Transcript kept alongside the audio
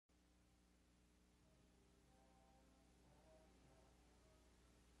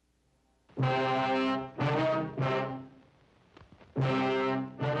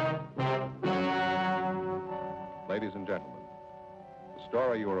Ladies and gentlemen, the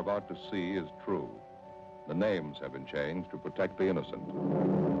story you are about to see is true. The names have been changed to protect the innocent.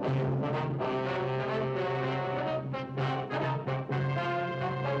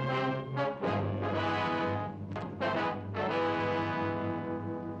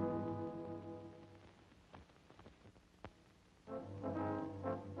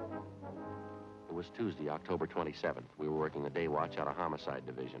 It was Tuesday, October 27th. We were working the day watch out of Homicide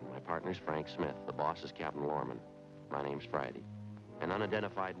Division. My partner's Frank Smith. The boss is Captain Lorman. My name's Friday. An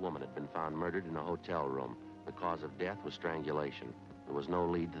unidentified woman had been found murdered in a hotel room. The cause of death was strangulation. There was no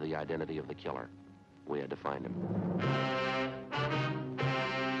lead to the identity of the killer. We had to find him.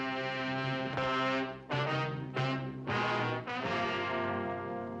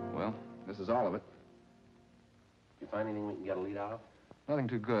 Well, this is all of it. You find anything we can get a lead out of? Nothing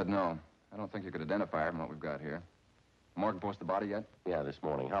too good, no. I don't think you could identify her from what we've got here. Morgue post the body yet? Yeah, this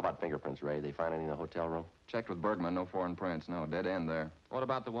morning. How about fingerprints, Ray? They find any in the hotel room? Checked with Bergman, no foreign prints, no. Dead end there. What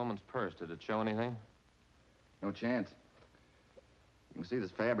about the woman's purse? Did it show anything? No chance. You can see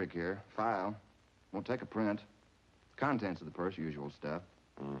this fabric here, file. Won't take a print. Contents of the purse, usual stuff.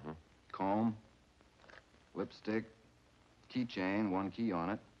 Mm-hmm. Comb, lipstick, keychain, one key on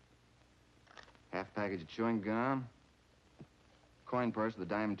it. Half package of chewing gum. Coin purse with a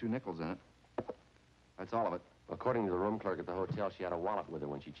dime and 2 nickels in it. That's all of it. According to the room clerk at the hotel, she had a wallet with her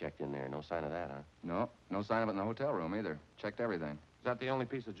when she checked in there. No sign of that, huh? No, no sign of it in the hotel room either. Checked everything. Is that the only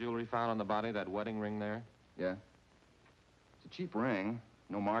piece of jewelry found on the body, that wedding ring there? Yeah. It's a cheap ring.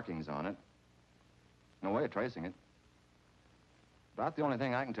 No markings on it. No way of tracing it. About the only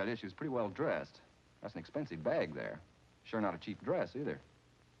thing I can tell you, she was pretty well dressed. That's an expensive bag there. Sure not a cheap dress either.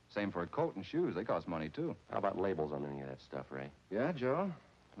 Same for a coat and shoes. They cost money, too. How about labels on any of that stuff, Ray? Yeah, Joe.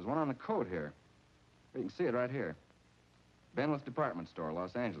 There's one on the coat here. You can see it right here. Benwith Department Store,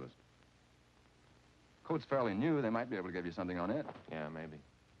 Los Angeles. Coat's fairly new. They might be able to give you something on it. Yeah, maybe.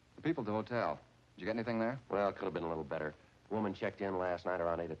 The people at the hotel. Did you get anything there? Well, it could have been a little better. The woman checked in last night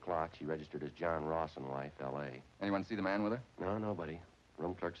around 8 o'clock. She registered as John Ross and wife, L.A. Anyone see the man with her? No, nobody.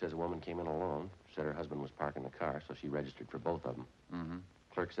 Room clerk says a woman came in alone. Said her husband was parking the car, so she registered for both of them. Mm-hmm.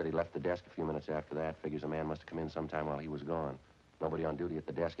 Clerk said he left the desk a few minutes after that. Figures a man must have come in sometime while he was gone. Nobody on duty at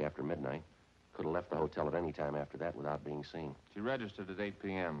the desk after midnight. Could have left the hotel at any time after that without being seen. She registered at 8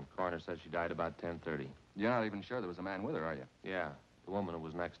 p.m. Coroner said she died about 10:30. You're not even sure there was a man with her, are you? Yeah, the woman who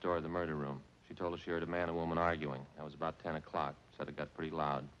was next door to the murder room. She told us she heard a man and woman arguing. That was about 10 o'clock. Said it got pretty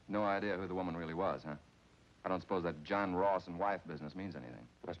loud. No idea who the woman really was, huh? I don't suppose that John Ross and wife business means anything.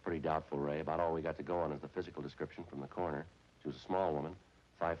 That's pretty doubtful, Ray. About all we got to go on is the physical description from the coroner. She was a small woman,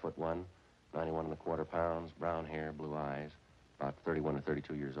 5'1", 91¼ pounds, brown hair, blue eyes, about 31 or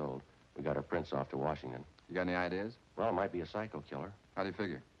 32 years old. We got her prints off to Washington. You got any ideas? Well, it might be a psycho killer. How do you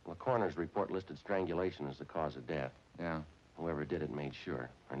figure? Well, the coroner's report listed strangulation as the cause of death. Yeah. Whoever did it made sure.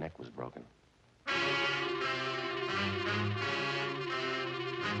 Her neck was broken.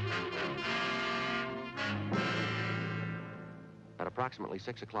 At approximately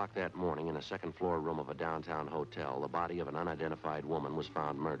 6 o'clock that morning, in a second-floor room of a downtown hotel, the body of an unidentified woman was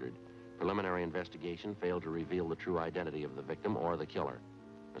found murdered. Preliminary investigation failed to reveal the true identity of the victim or the killer.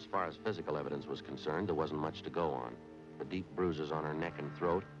 As far as physical evidence was concerned, there wasn't much to go on. The deep bruises on her neck and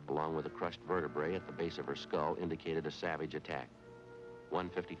throat, along with the crushed vertebrae at the base of her skull, indicated a savage attack.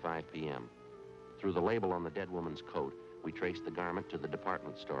 1:55 p.m. Through the label on the dead woman's coat, we traced the garment to the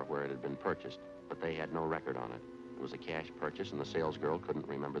department store where it had been purchased, but they had no record on it. It was a cash purchase, and the salesgirl couldn't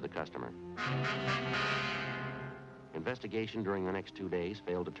remember the customer. Investigation during the next 2 days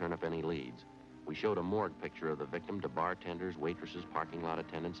failed to turn up any leads. We showed a morgue picture of the victim to bartenders, waitresses, parking lot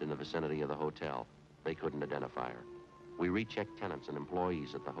attendants in the vicinity of the hotel. They couldn't identify her. We rechecked tenants and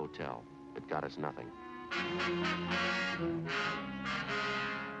employees at the hotel. It got us nothing.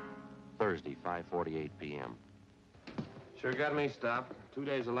 Thursday, 5:48 p.m. Sure got me stopped. 2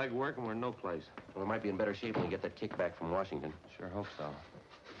 days of legwork and we're in no place. Well, we might be in better shape when we get that kickback from Washington. Sure hope so.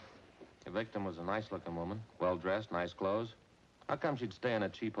 The victim was a nice-looking woman, well-dressed, nice clothes. How come she'd stay in a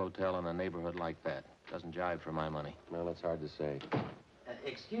cheap hotel in a neighborhood like that? Doesn't jive for my money. Well, it's hard to say.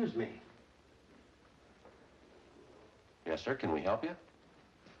 Excuse me. Yes, sir. Can we help you?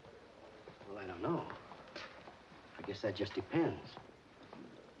 Well, I don't know. I guess that just depends.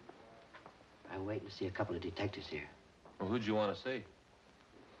 I'm waiting to see a couple of detectives here. Well, who'd you want to see?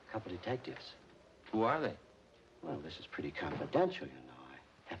 A couple of detectives. Who are they? Well, this is pretty confidential, you know.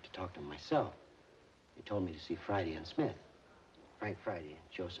 I have to talk to them myself. They told me to see Friday and Smith. Frank Friday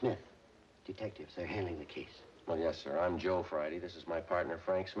and Joe Smith. Detectives, they're handling the case. Well, yes, sir. I'm Joe Friday. This is my partner,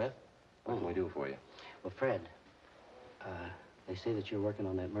 Frank Smith. What can we do for you? Well, Fred, they say that you're working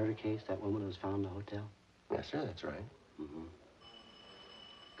on that murder case, that woman who was found in the hotel? Yes, sir, that's right. Mm-hmm.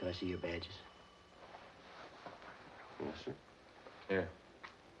 Could I see your badges? Yes, sir. Here.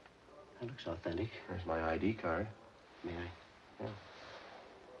 That looks authentic. There's my ID card. May I? Yeah.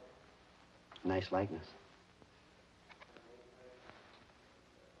 Nice likeness.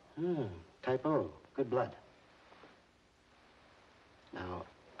 Typo. Good blood. Now,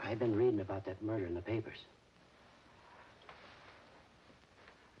 I've been reading about that murder in the papers.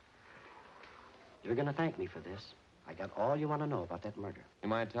 You're gonna thank me for this. I got all you want to know about that murder. You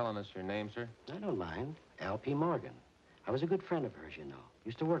mind telling us your name, sir? I don't mind. L.P. Morgan. I was a good friend of hers, you know.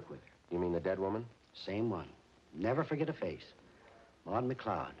 Used to work with her. You mean the dead woman? Same one. Never forget a face. Maud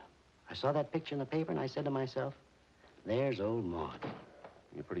McLeod. I saw that picture in the paper and I said to myself, there's old Maud.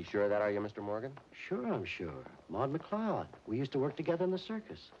 You pretty sure of that, are you, Mr. Morgan? Sure, I'm sure. Maud McLeod. We used to work together in the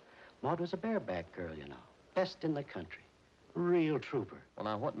circus. Maud was a bareback girl, you know. Best in the country. Real trooper. Well,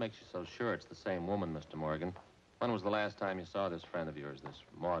 now, what makes you so sure it's the same woman, Mr. Morgan? When was the last time you saw this friend of yours, this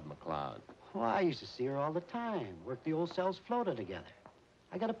Maud McLeod? Oh, I used to see her all the time. Worked the old cells floater together.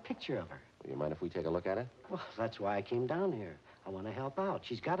 I got a picture of her. You mind if we take a look at it? Well, that's why I came down here. I want to help out.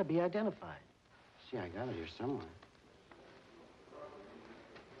 She's got to be identified. See, I got it here somewhere.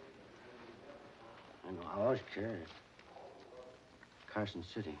 I know, I always carry it. Carson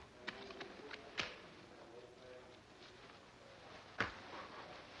City.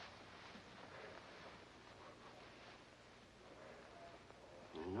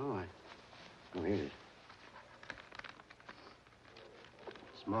 I know, oh, here it is.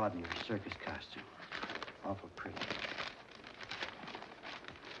 It's Maud in her circus costume. Awful pretty.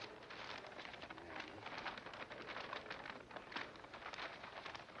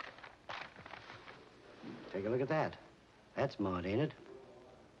 Take a look at that. That's Maud, ain't it?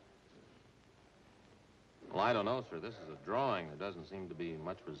 Well, I don't know, sir. This is a drawing. There doesn't seem to be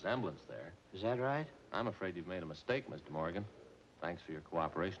much resemblance there. Is that right? I'm afraid you've made a mistake, Mr. Morgan. Thanks for your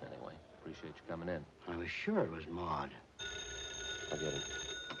cooperation, anyway. Appreciate you coming in. I was sure it was Maud. I'll get him.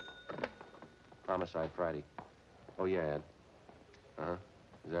 Homicide Friday. Oh, yeah, Ed. Uh-huh.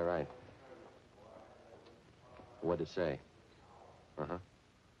 Is that right? What'd it say? Uh-huh.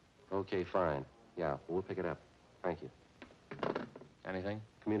 Okay, fine. Yeah, we'll pick it up. Thank you. Anything?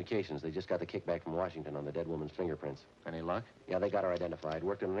 Communications. They just got the kickback from Washington on the dead woman's fingerprints. Any luck? Yeah, they got her identified.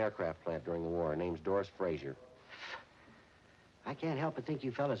 Worked in an aircraft plant during the war. Her name's Doris Frazier. I can't help but think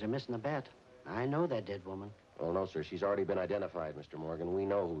you fellas are missing a bet. I know that dead woman. Well, no, sir. She's already been identified, Mr. Morgan. We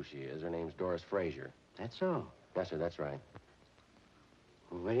know who she is. Her name's Doris Frazier. That's so. Yes, sir, that's right.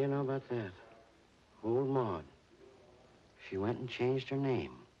 Well, what do you know about that? Old Maud. She went and changed her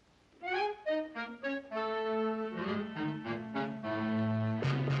name.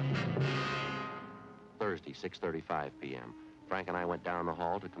 Thursday, 6:35 p.m. Frank and I went down the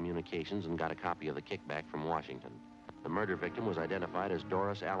hall to communications and got a copy of the kickback from Washington. The murder victim was identified as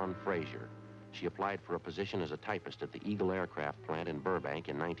Doris Allen Frazier. She applied for a position as a typist at the Eagle Aircraft Plant in Burbank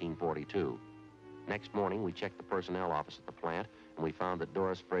in 1942. Next morning, we checked the personnel office at the plant, and we found that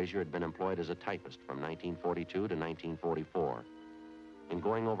Doris Frazier had been employed as a typist from 1942 to 1944. In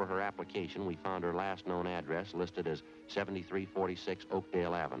going over her application, we found her last known address listed as 7346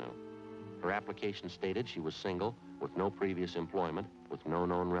 Oakdale Avenue. Her application stated she was single, with no previous employment, with no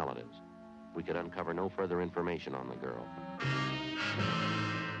known relatives. We could uncover no further information on the girl.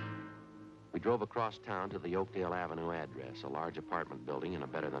 We drove across town to the Oakdale Avenue address, a large apartment building in a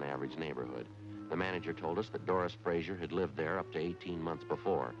better-than-average neighborhood. The manager told us that Doris Frazier had lived there up to 18 months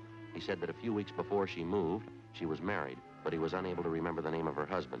before. He said that a few weeks before she moved, she was married, but he was unable to remember the name of her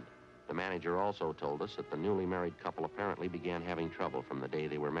husband. The manager also told us that the newly married couple apparently began having trouble from the day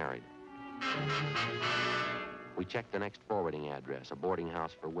they were married. We checked the next forwarding address, a boarding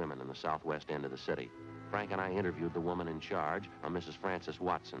house for women in the southwest end of the city. Frank and I interviewed the woman in charge, a Mrs. Frances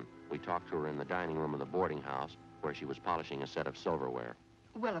Watson. We talked to her in the dining room of the boarding house, where she was polishing a set of silverware.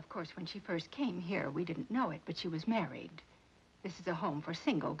 Well, of course, when she first came here, we didn't know it, but she was married. This is a home for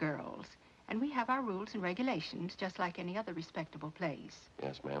single girls, and we have our rules and regulations, just like any other respectable place.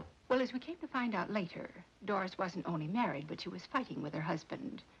 Yes, ma'am. Well, as we came to find out later, Doris wasn't only married, but she was fighting with her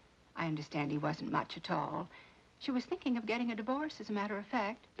husband. I understand he wasn't much at all. She was thinking of getting a divorce, as a matter of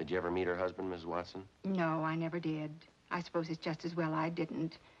fact. Did you ever meet her husband, Mrs. Watson? No, I never did. I suppose it's just as well I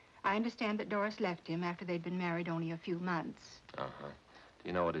didn't. I understand that Doris left him after they'd been married only a few months. Uh-huh. Do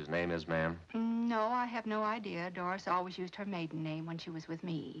you know what his name is, ma'am? No, I have no idea. Doris always used her maiden name when she was with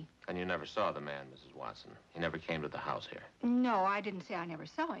me. And you never saw the man, Mrs. Watson? He never came to the house here? No, I didn't say I never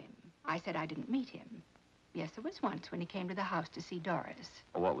saw him. I said I didn't meet him. Yes, there was once when he came to the house to see Doris.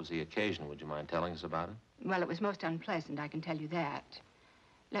 Well, what was the occasion? Would you mind telling us about it? Well, it was most unpleasant, I can tell you that.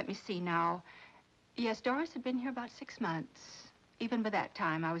 Let me see now. Yes, Doris had been here about 6 months. Even by that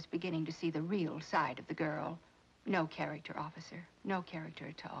time, I was beginning to see the real side of the girl. No character, officer. No character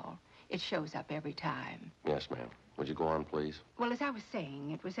at all. It shows up every time. Yes, ma'am. Would you go on, please? Well, as I was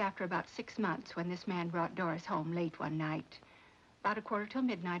saying, it was after about 6 months when this man brought Doris home late one night. About a quarter till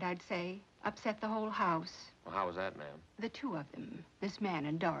midnight, I'd say. Upset the whole house. Well, how was that, ma'am? The two of them, this man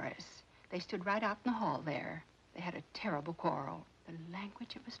and Doris, they stood right out in the hall there. They had a terrible quarrel. The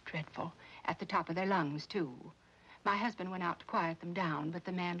language, it was dreadful. At the top of their lungs, too. My husband went out to quiet them down, but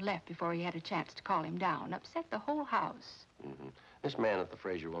the man left before he had a chance to calm him down. Upset the whole house. Mm-hmm. This man that the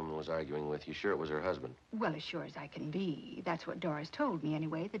Fraser woman was arguing with, you sure it was her husband? Well, as sure as I can be. That's what Doris told me,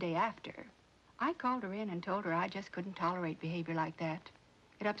 anyway, the day after. I called her in and told her I just couldn't tolerate behavior like that.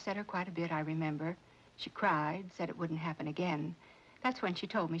 It upset her quite a bit, I remember. She cried, said it wouldn't happen again. That's when she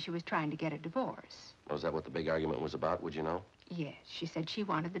told me she was trying to get a divorce. Was that what the big argument was about, would you know? Yes, she said she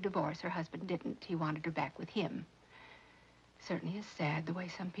wanted the divorce. Her husband didn't. He wanted her back with him. Certainly is sad the way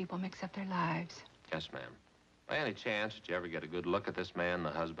some people mix up their lives. Yes, ma'am. By any chance, did you ever get a good look at this man,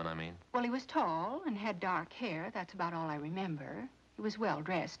 the husband, I mean? Well, he was tall and had dark hair. That's about all I remember. He was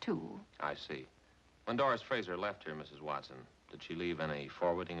well-dressed, too. I see. When Doris Fraser left here, Mrs. Watson, did she leave any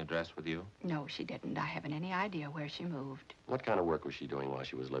forwarding address with you? No, she didn't. I haven't any idea where she moved. What kind of work was she doing while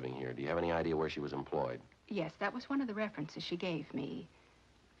she was living here? Do you have any idea where she was employed? Yes, that was one of the references she gave me.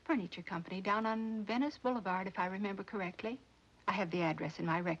 Furniture company down on Venice Boulevard, if I remember correctly. I have the address in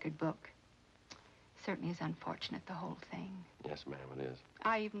my record book. Certainly is unfortunate, the whole thing. Yes, ma'am, it is.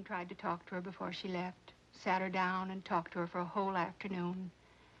 I even tried to talk to her before she left. Sat her down and talked to her for a whole afternoon.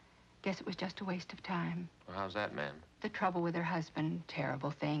 Guess it was just a waste of time. Well, how's that, ma'am? The trouble with her husband,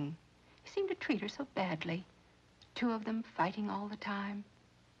 terrible thing. He seemed to treat her so badly. Two of them fighting all the time.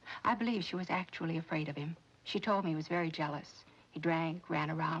 I believe she was actually afraid of him. She told me he was very jealous. He drank,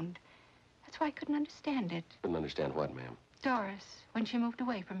 ran around. That's why I couldn't understand it. Couldn't understand what, ma'am? Doris, when she moved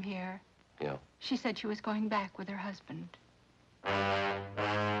away from here. Yeah. She said she was going back with her husband. The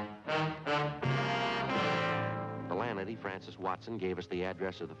landlady, Frances Watson, gave us the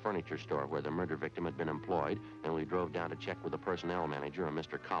address of the furniture store where the murder victim had been employed, and we drove down to check with the personnel manager, a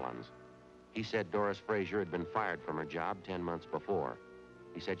Mr. Collins. He said Doris Fraser had been fired from her job 10 months before.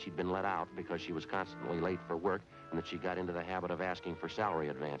 He said she'd been let out because she was constantly late for work and that she got into the habit of asking for salary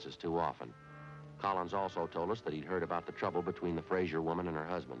advances too often. Collins also told us that he'd heard about the trouble between the Fraser woman and her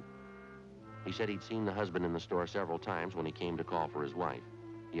husband. He said he'd seen the husband in the store several times when he came to call for his wife.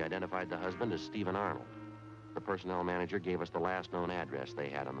 He identified the husband as Stephen Arnold. The personnel manager gave us the last known address they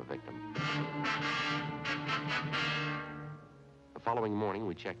had on the victim. The following morning,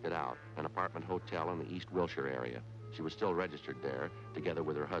 we checked it out, an apartment hotel in the East Wilshire area. She was still registered there, together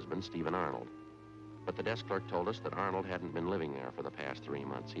with her husband, Stephen Arnold. But the desk clerk told us that Arnold hadn't been living there for the past 3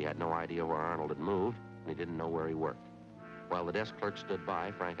 months. He had no idea where Arnold had moved, and he didn't know where he worked. While the desk clerk stood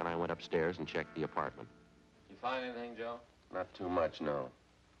by, Frank and I went upstairs and checked the apartment. You find anything, Joe? Not too much, no.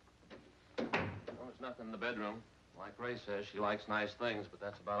 Well, there's nothing in the bedroom. Like Ray says, she likes nice things, but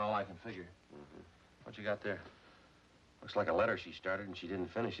that's about all I can figure. Mm-hmm. What you got there? Looks like a letter she started and she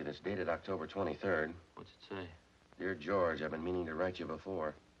didn't finish it. It's dated October 23rd. What's it say? Dear George, I've been meaning to write you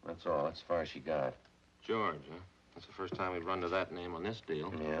before. That's all. That's as far as she got. George, huh? That's the first time we've run to that name on this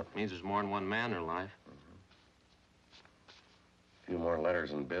deal. Yeah. Means there's more than one man in her life. A few more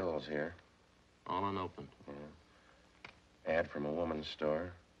letters and bills here. All unopened. Yeah. Ad from a woman's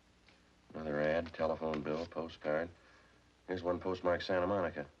store. Another ad, telephone bill, postcard. Here's one postmarked Santa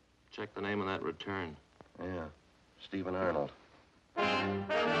Monica. Check the name of that return. Yeah. Stephen Arnold.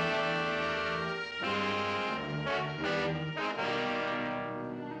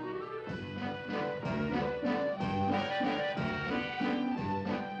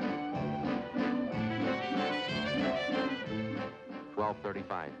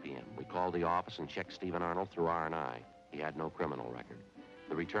 12:35 p.m. We called the office and checked Stephen Arnold through R&I. He had no criminal record.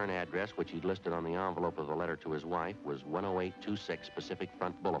 The return address, which he'd listed on the envelope of the letter to his wife, was 10826 Pacific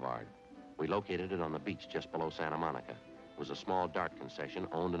Front Boulevard. We located it on the beach just below Santa Monica. It was a small dart concession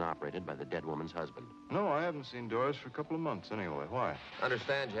owned and operated by the dead woman's husband. No, I haven't seen Doris for a couple of months anyway. Why?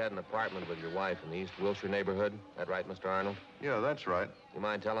 Understand you had an apartment with your wife in the East Wilshire neighborhood. That right, Mr. Arnold? Yeah, that's right. You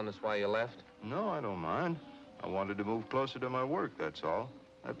mind telling us why you left? No, I don't mind. I wanted to move closer to my work, that's all.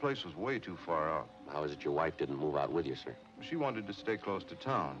 That place was way too far out. How is it your wife didn't move out with you, sir? She wanted to stay close to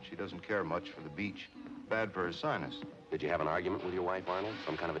town. She doesn't care much for the beach. Bad for her sinus. Did you have an argument with your wife, Arnold?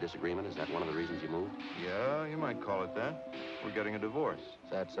 Some kind of a disagreement? Is that one of the reasons you moved? Yeah, you might call it that. We're getting a divorce.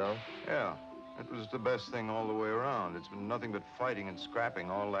 Is that so? Yeah. It was the best thing all the way around. It's been nothing but fighting and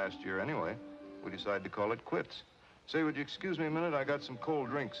scrapping all last year anyway. We decided to call it quits. Say, would you excuse me a minute? I got some cold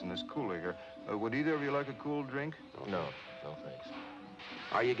drinks in this cooler here. Would either of you like a cool drink? No, thanks.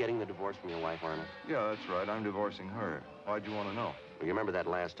 Are you getting the divorce from your wife, Arnold? Yeah, that's right. I'm divorcing her. Why'd you want to know? Well, you remember that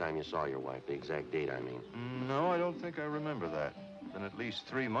last time you saw your wife, the exact date, I mean? No, I don't think I remember that. Been at least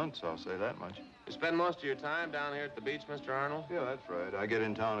 3 months, I'll say that much. You spend most of your time down here at the beach, Mr. Arnold? Yeah, that's right. I get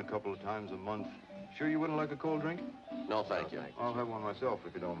in town a couple of times a month. Sure you wouldn't like a cold drink? No, thank you. I'll have one myself,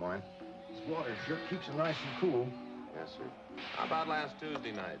 if you don't mind. This water sure keeps it nice and cool. Yes, sir. How about last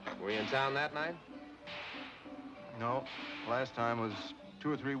Tuesday night? Were you in town that night? No, last time was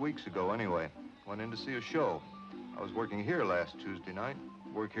 2 or 3 weeks ago anyway. Went in to see a show. I was working here last Tuesday night.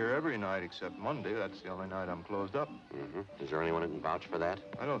 Work here every night except Monday. That's the only night I'm closed up. Is there anyone who can vouch for that?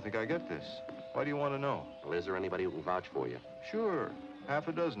 I don't think I get this. Why do you want to know? Well, is there anybody who can vouch for you? Sure. Half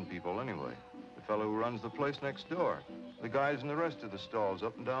a dozen people anyway. The fellow who runs the place next door. The guys in the rest of the stalls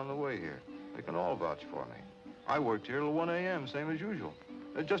up and down the way here. They can all vouch for me. I worked here till 1 a.m., same as usual.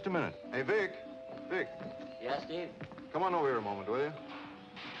 Just a minute. Hey, Vic. Vic. Yeah, Steve? Come on over here a moment, will you?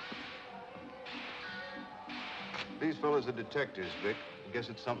 These fellas are detectives, Vic. I guess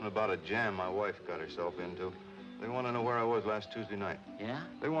it's something about a jam my wife got herself into. They want to know where I was last Tuesday night. Yeah?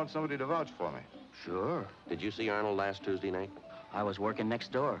 They want somebody to vouch for me. Sure. Did you see Arnold last Tuesday night? I was working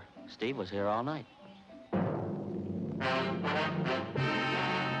next door. Steve was here all night.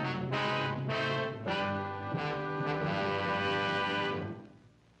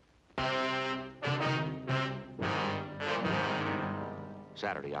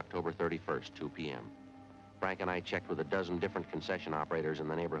 Saturday, October 31st, 2 p.m. Frank and I checked with a dozen different concession operators in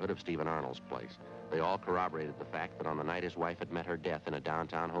the neighborhood of Stephen Arnold's place. They all corroborated the fact that on the night his wife had met her death in a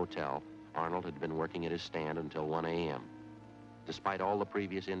downtown hotel, Arnold had been working at his stand until 1 a.m. Despite all the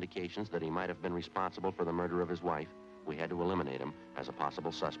previous indications that he might have been responsible for the murder of his wife, we had to eliminate him as a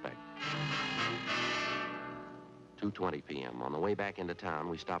possible suspect. 2:20 p.m. On the way back into town,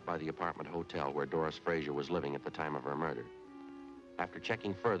 we stopped by the apartment hotel where Doris Frazier was living at the time of her murder. After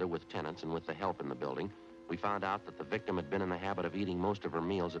checking further with tenants and with the help in the building, we found out that the victim had been in the habit of eating most of her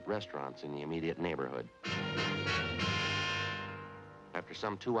meals at restaurants in the immediate neighborhood. After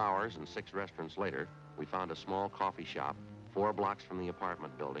some 2 hours and 6 restaurants later, we found a small coffee shop 4 blocks from the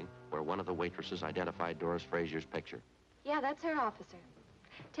apartment building where one of the waitresses identified Doris Frazier's picture. Yeah, that's her, officer.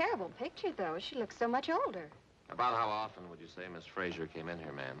 Terrible picture, though. She looks so much older. About how often would you say Miss Frazier came in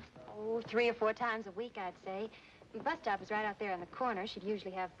here, ma'am? Oh, 3 or 4 times a week, I'd say. The bus stop is right out there in the corner. She'd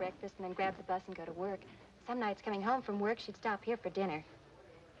usually have breakfast and then grab the bus and go to work. Some nights coming home from work, she'd stop here for dinner.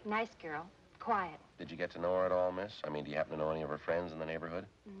 Nice girl. Quiet. Did you get to know her at all, miss? I mean, do you happen to know any of her friends in the neighborhood?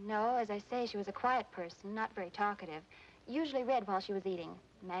 No, as I say, she was a quiet person, not very talkative. Usually read while she was eating,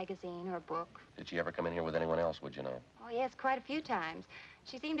 a magazine or a book. Did she ever come in here with anyone else, would you know? Oh, yes, quite a few times.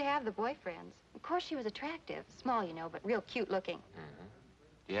 She seemed to have the boyfriends. Of course, she was attractive. Small, you know, but real cute looking.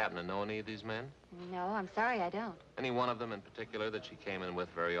 Do you happen to know any of these men? No, I'm sorry, I don't. Any one of them in particular that she came in with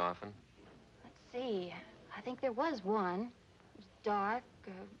very often? Let's see. I think there was one. He was dark,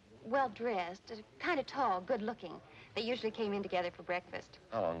 well-dressed, kind of tall, good-looking. They usually came in together for breakfast.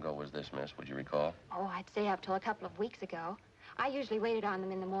 How long ago was this, miss? Would you recall? Oh, I'd say up till a couple of weeks ago. I usually waited on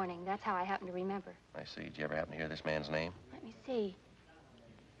them in the morning. That's how I happen to remember. I see. Did you ever happen to hear this man's name? Let me see.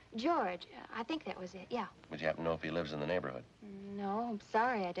 George. I think that was it, yeah. Would you happen to know if he lives in the neighborhood? No, I'm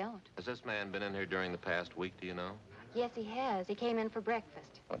sorry, I don't. Has this man been in here during the past week, do you know? Yes, he has. He came in for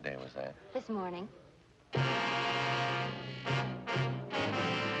breakfast. What day was that? This morning.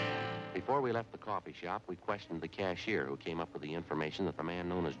 Before we left the coffee shop, we questioned the cashier who came up with the information that the man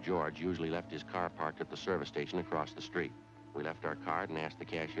known as George usually left his car parked at the service station across the street. We left our card and asked the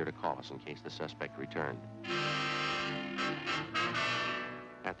cashier to call us in case the suspect returned.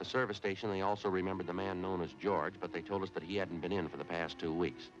 At the service station, they also remembered the man known as George, but they told us that he hadn't been in for the past 2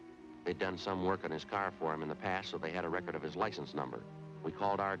 weeks. They'd done some work on his car for him in the past, so they had a record of his license number. We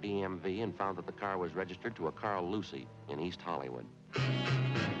called our DMV and found that the car was registered to a Carl Lucy in East Hollywood.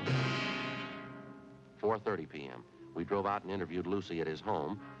 4:30 p.m. We drove out and interviewed Lucy at his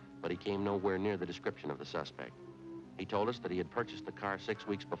home, but he came nowhere near the description of the suspect. He told us that he had purchased the car 6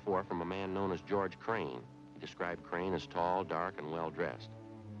 weeks before from a man known as George Crane. He described Crane as tall, dark, and well-dressed.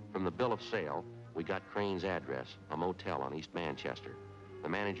 From the bill of sale, we got Crane's address, a motel on East Manchester. The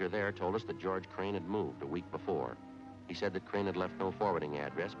manager there told us that George Crane had moved a week before. He said that Crane had left no forwarding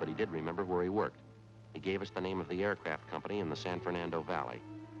address, but he did remember where he worked. He gave us the name of the aircraft company in the San Fernando Valley.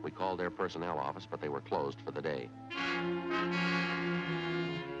 We called their personnel office, but they were closed for the day.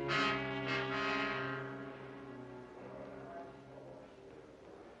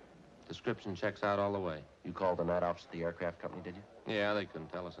 Description checks out all the way. You called the night office of the aircraft company, did you? Yeah, they couldn't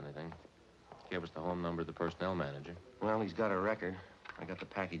tell us anything. Gave us the home number of the personnel manager. Well, he's got a record. I got the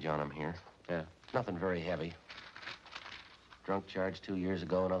package on him here. Yeah. Nothing very heavy. Drunk charge 2 years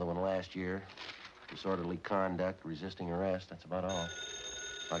ago, another one last year. Disorderly conduct, resisting arrest. That's about all.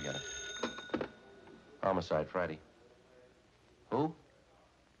 I'll get it. Homicide, Friday. Who?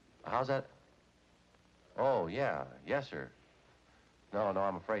 How's that? Oh, yeah. Yes, sir. No,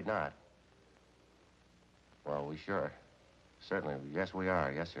 I'm afraid not. Well, we sure. Certainly. Yes, we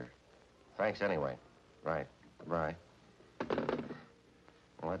are. Yes, sir. Thanks anyway. Right. Goodbye.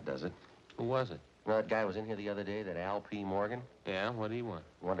 Well, that does it. Who was it? You know that guy was in here the other day, that Al P. Morgan? Yeah, what do he want?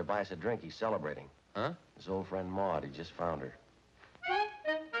 He wanted to buy us a drink. He's celebrating. Huh? His old friend Maud. He just found her.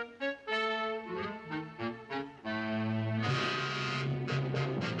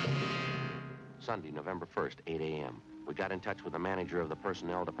 Sunday, November 1st, 8 a.m. We got in touch with the manager of the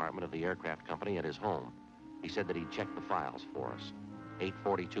personnel department of the aircraft company at his home. He said that he'd checked the files for us.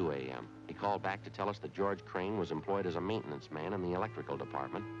 8:42 a.m. He called back to tell us that George Crane was employed as a maintenance man in the electrical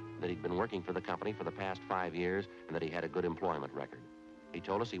department, that he'd been working for the company for the past 5 years, and that he had a good employment record. He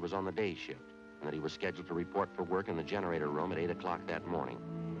told us he was on the day shift, and that he was scheduled to report for work in the generator room at 8 o'clock that morning.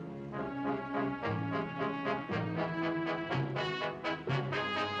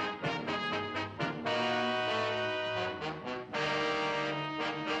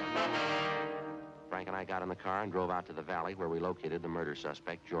 Frank and I got in the car and drove out to the valley where we located the murder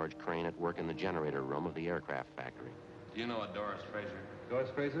suspect, George Crane, at work in the generator room of the aircraft factory. Do you know a Doris Fraser? Doris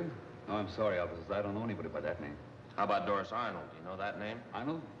Fraser? No, I'm sorry, officers. I don't know anybody by that name. How about Doris Arnold? Do you know that name?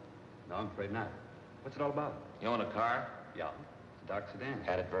 Arnold? No, I'm afraid not. What's it all about? You own a car? Yeah. It's a dark sedan.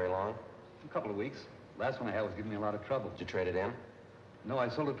 Had it very long? A couple of weeks. Last one I had was giving me a lot of trouble. Did you trade it in? No, I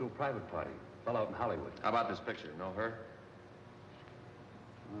sold it to a private party. Fell out in Hollywood. How about this picture? Know her?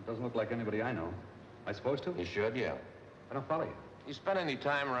 Well, it doesn't look like anybody I know. Am I supposed to? You should, yeah. I don't follow you. You spend any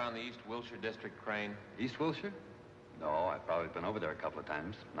time around the East Wilshire District, Crane? East Wilshire? No, I've probably been over there a couple of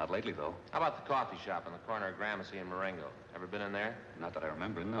times. Not lately, though. How about the coffee shop in the corner of Gramercy and Marengo? Ever been in there? Not that I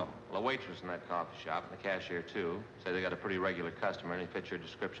remember, no. Well, a waitress in that coffee shop, and the cashier, too, say they got a pretty regular customer, and he fits your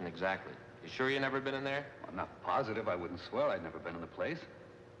description exactly. You sure you never been in there? Well, I'm not positive. I wouldn't swear I'd never been in the place.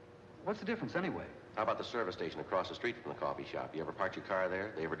 What's the difference, anyway? How about the service station across the street from the coffee shop? You ever park your car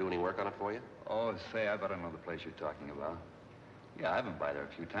there? They ever do any work on it for you? Oh, say, I better know the place you're talking about. Yeah, I've been by there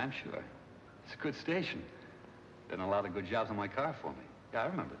a few times, sure. It's a good station. Done a lot of good jobs on my car for me. Yeah, I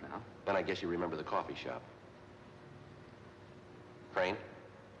remember it now. Then I guess you remember the coffee shop. Crane?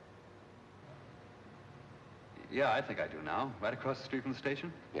 Yeah, I think I do now. Right across the street from the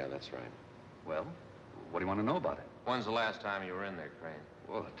station? Yeah, that's right. Well, what do you want to know about it? When's the last time you were in there, Crane?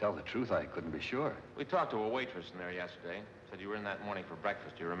 Well, to tell the truth, I couldn't be sure. We talked to a waitress in there yesterday. Said you were in that morning for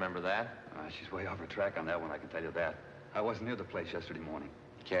breakfast. Do you remember that? She's way off her track on that one, I can tell you that. I wasn't near the place yesterday morning.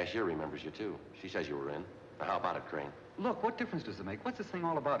 The cashier remembers you, too. She says you were in. Now, how about it, Crane? Look, what difference does it make? What's this thing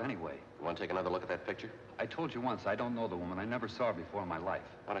all about anyway? You want to take another look at that picture? I told you once, I don't know the woman. I never saw her before in my life.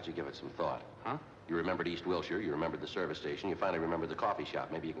 Why don't you give it some thought? Huh? You remembered East Wilshire, you remembered the service station, you finally remembered the coffee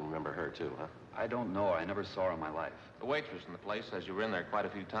shop. Maybe you can remember her, too, huh? I don't know her. I never saw her in my life. The waitress in the place says you were in there quite a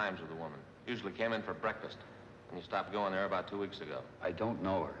few times with the woman. Usually came in for breakfast. And you stopped going there about 2 weeks ago. I don't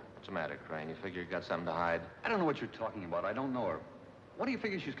know her. What's the matter, Crane? You figure you got something to hide? I don't know what you're talking about. I don't know her. What do you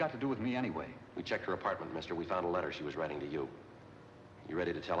figure she's got to do with me anyway? We checked her apartment, mister. We found a letter she was writing to you. You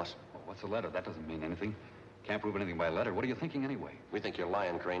ready to tell us? Well, what's a letter? That doesn't mean anything. Can't prove anything by a letter. What are you thinking anyway? We think you're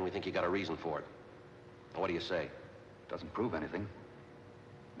lying, Crane. We think you got a reason for it. Now, what do you say? Doesn't prove anything.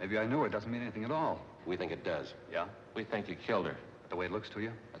 Maybe I knew her. It doesn't mean anything at all. We think it does. Yeah? We think you killed her. The way it looks to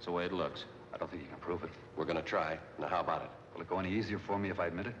you? That's the way it looks. I don't think you can prove it. We're gonna try. Now, how about it? Will it go any easier for me if I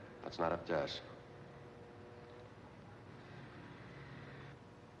admit it? That's not up to us.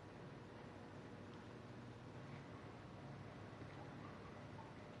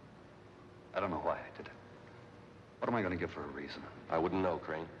 I don't know why I did it. What am I going to give for a reason? I wouldn't know,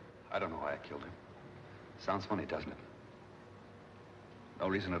 Crane. I don't know why I killed her. Sounds funny, doesn't it? No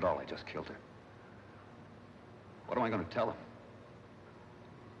reason at all. I just killed her. What am I going to tell him?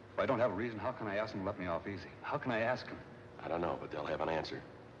 If I don't have a reason, how can I ask him to let me off easy? How can I ask him? I don't know, but they'll have an answer.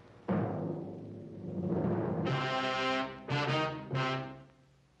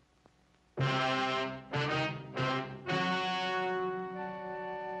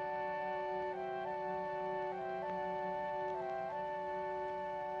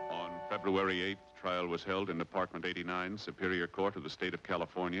 February 8th, trial was held in Department 89, Superior Court of the State of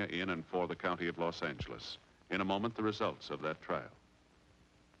California, in and for the County of Los Angeles. In a moment, the results of that trial.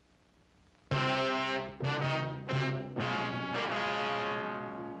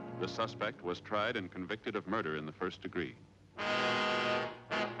 The suspect was tried and convicted of murder in the first degree.